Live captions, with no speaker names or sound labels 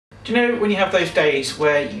Do you know when you have those days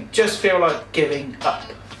where you just feel like giving up?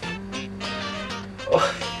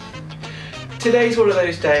 Oh, today's one of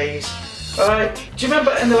those days. Alright, do you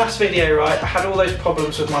remember in the last video, right, I had all those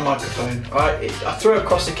problems with my microphone, right? I threw it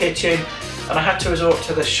across the kitchen and I had to resort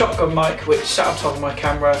to the shotgun mic which sat on top of my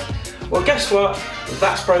camera. Well, guess what?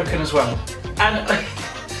 That's broken as well. And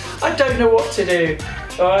I don't know what to do,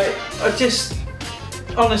 alright? I just,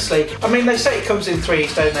 honestly, I mean, they say it comes in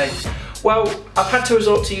threes, don't they? Well, I've had to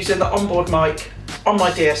resort to using the onboard mic on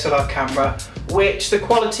my DSLR camera, which the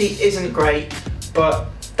quality isn't great, but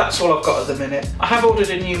that's all I've got at the minute. I have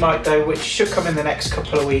ordered a new mic though, which should come in the next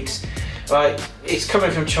couple of weeks. Right, it's coming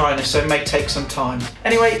from China, so it may take some time.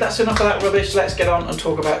 Anyway, that's enough of that rubbish. Let's get on and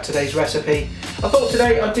talk about today's recipe. I thought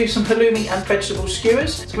today I'd do some halloumi and vegetable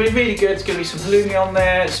skewers. It's going to be really good. There's going to be some halloumi on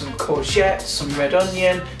there, some courgettes, some red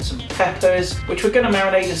onion, some peppers, which we're going to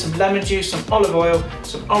marinate in some lemon juice, some olive oil,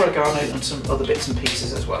 some oregano, and some other bits and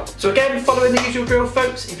pieces as well. So again, following the usual drill,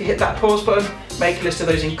 folks, if you hit that pause button, make a list of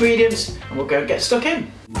those ingredients, and we'll go and get stuck in.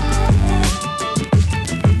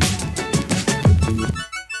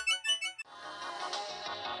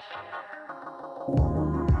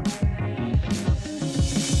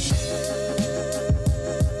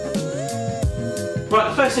 Right,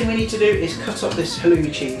 the first thing we need to do is cut up this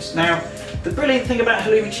halloumi cheese. Now, the brilliant thing about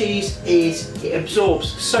halloumi cheese is it absorbs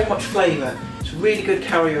so much flavour. It's a really good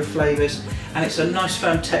carrier of flavours, and it's a nice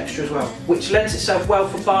firm texture as well, which lends itself well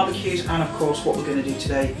for barbecues and of course what we're going to do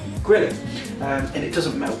today, grilling. And it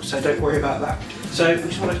doesn't melt, so don't worry about that. So we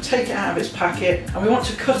just want to take it out of its packet and we want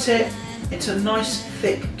to cut it into nice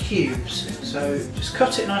thick cubes. So just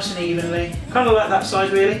cut it nice and evenly, kind of like that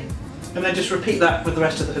size really. And then just repeat that with the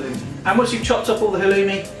rest of the halloumi. And once you've chopped up all the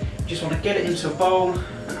halloumi, you just want to get it into a bowl.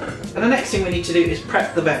 And the next thing we need to do is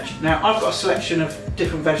prep the veg. Now I've got a selection of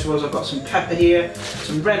different vegetables. I've got some pepper here,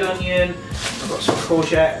 some red onion, I've got some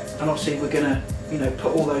courgette, and obviously we're going to,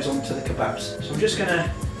 put all those onto the kebabs. So I'm just going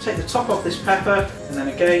to take the top off this pepper, and then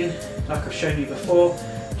again, like I've shown you before,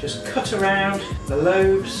 just cut around the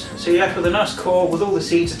lobes so you're left with a nice core with all the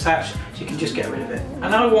seeds attached, so you can just get rid of it.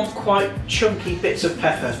 And I want quite chunky bits of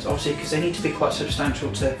pepper, obviously, because they need to be quite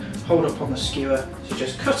substantial to hold up on the skewer. So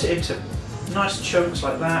just cut it into nice chunks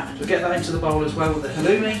like that. We'll get that into the bowl as well with the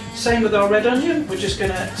halloumi. Same with our red onion. We're just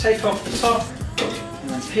going to take off the top and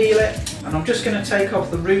then peel it. And I'm just going to take off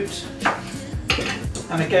the root.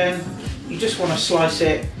 And again, you just want to slice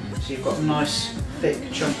it so you've got nice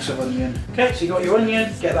thick chunks of onion. Okay, so you've got your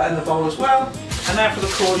onion, get that in the bowl as well. And now for the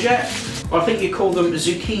courgette, or I think you call them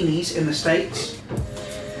zucchinis in the States.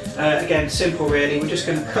 Again, simple really, we're just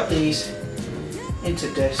going to cut these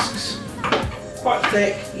into discs. Quite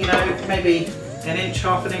thick, maybe an inch,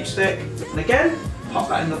 half an inch thick. And again, pop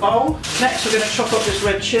that in the bowl. Next we're going to chop up this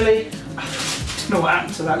red chilli. I don't know what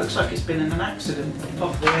happened to that, looks like it's been in an accident.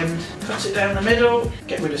 Off the end, cut it down the middle,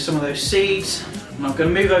 get rid of some of those seeds. And I'm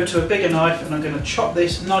going to move over to a bigger knife and I'm going to chop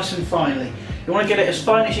this nice and finely. You want to get it as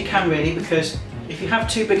fine as you can really, because if you have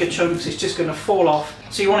too big a chunks it's just going to fall off.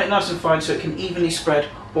 So you want it nice and fine so it can evenly spread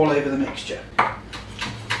all over the mixture.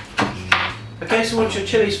 Okay, so once your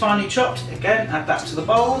chilli's finely chopped, again add that to the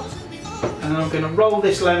bowl. And then I'm going to roll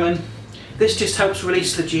this lemon. This just helps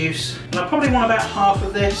release the juice. And I probably want about half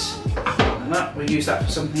of this. We'll use that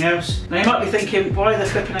for something else. Now you might be thinking, why the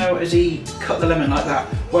flipping hell has he cut the lemon like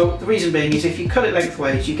that? Well, the reason being is if you cut it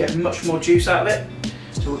lengthways, you get much more juice out of it.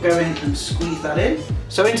 So we'll go in and squeeze that in.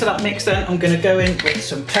 So into that mix then, I'm going to go in with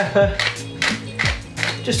some pepper.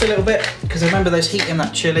 Just a little bit, because remember there's heat in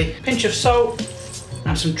that chilli. Pinch of salt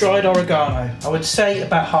and some dried oregano. I would say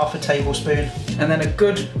about half a tablespoon. And then a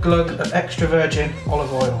good glug of extra virgin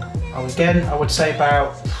olive oil. I would say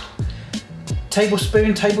about tablespoon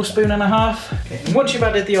and a half. Okay, and once you've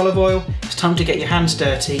added the olive oil, it's time to get your hands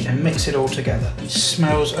dirty and mix it all together. It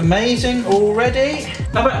smells amazing already.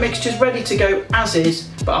 Now that mixture's ready to go as is,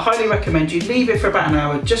 but I highly recommend you leave it for about an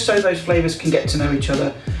hour just so those flavours can get to know each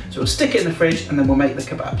other. So we'll stick it in the fridge and then we'll make the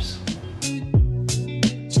kebabs.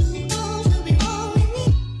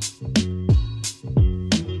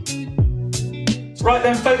 Right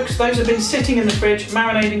then folks, those have been sitting in the fridge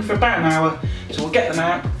marinating for about an hour, so we'll get them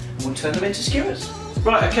out and we'll turn them into skewers.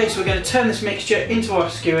 Right, okay, so we're going to turn this mixture into our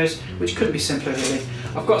skewers, which couldn't be simpler really.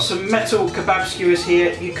 I've got some metal kebab skewers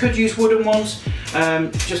here. You could use wooden ones,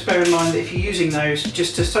 just bear in mind that if you're using those,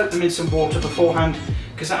 just to soak them in some water beforehand,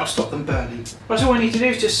 because that'll stop them burning. Right, so all we need to do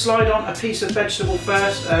is just slide on a piece of vegetable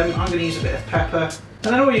first. I'm going to use a bit of pepper,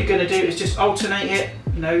 and then all you're going to do is just alternate it,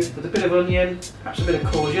 with a bit of onion, perhaps a bit of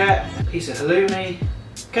courgette, a piece of halloumi.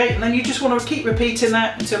 Okay, and then you just want to keep repeating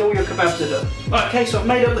that until all your kebabs are done. Right, okay, so I've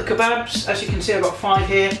made up the kebabs. As you can see, I've got 5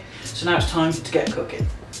 here. So now it's time to get cooking.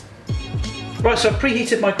 Right, so I've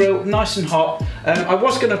preheated my grill nice and hot. I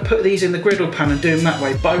was going to put these in the griddle pan and do them that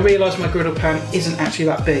way, but I realised my griddle pan isn't actually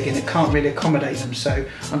that big and it can't really accommodate them, so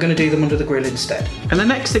I'm going to do them under the grill instead. And the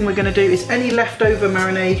next thing we're going to do is any leftover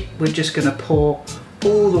marinade, we're just going to pour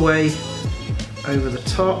all the way over the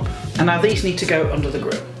top. And now these need to go under the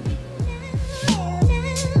grill.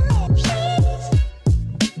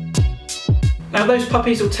 Now those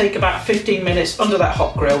puppies will take about 15 minutes under that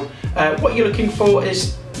hot grill. What you're looking for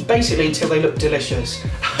is basically until they look delicious.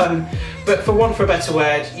 But for want of a better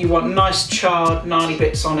word, you want nice charred, gnarly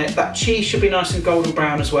bits on it. That cheese should be nice and golden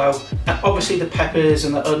brown as well. And obviously the peppers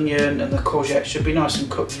and the onion and the courgettes should be nice and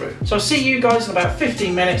cooked through. So I'll see you guys in about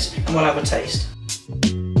 15 minutes and we'll have a taste.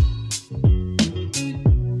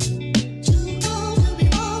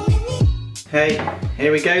 Hey,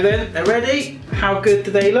 here we go then. They're ready. How good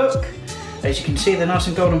do they look? As you can see, they're nice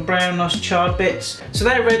and golden brown, nice charred bits. So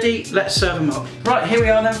they're ready, let's serve them up. Right, here we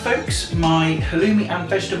are then folks. My halloumi and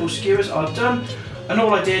vegetable skewers are done. And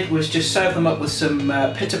all I did was just serve them up with some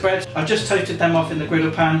pita bread. I just toasted them off in the griddle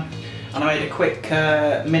pan. And I made a quick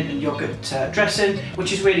mint and yoghurt dressing,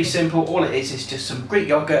 which is really simple. All it is just some Greek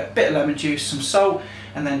yoghurt, bit of lemon juice, some salt,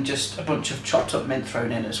 and then just a bunch of chopped up mint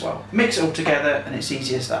thrown in as well. Mix it all together and it's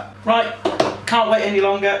easy as that. Right, can't wait any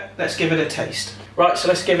longer. Let's give it a taste. Right, so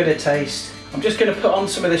let's give it a taste. I'm just going to put on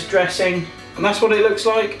some of this dressing, and that's what it looks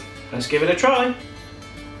like. Let's give it a try.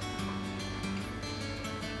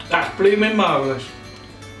 That's blooming marvellous.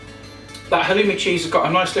 That halloumi cheese has got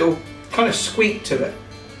a nice little kind of squeak to it.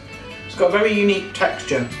 It's got a very unique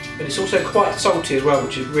texture, but it's also quite salty as well,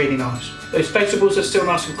 which is really nice. Those vegetables are still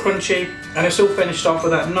nice and crunchy, and it's all finished off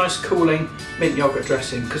with that nice cooling mint yoghurt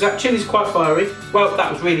dressing, because that chilli's quite fiery. Well,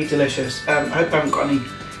 that was really delicious. I hope I haven't got any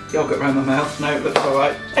yoghurt around my mouth. No, it looks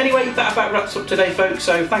alright. Anyway, that about wraps up today folks,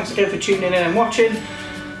 so thanks again for tuning in and watching.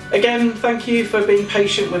 Again, thank you for being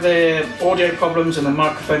patient with the audio problems and the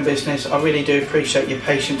microphone business. I really do appreciate your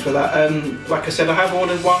patience with that. Like I said, I have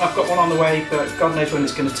ordered one, I've got one on the way, but God knows when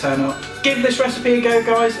it's going to turn up. Give this recipe a go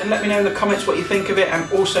guys, and let me know in the comments what you think of it,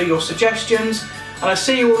 and also your suggestions. And I'll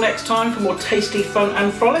see you all next time for more tasty fun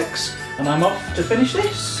and frolics. And I'm off to finish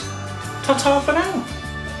this. Ta-ta for now.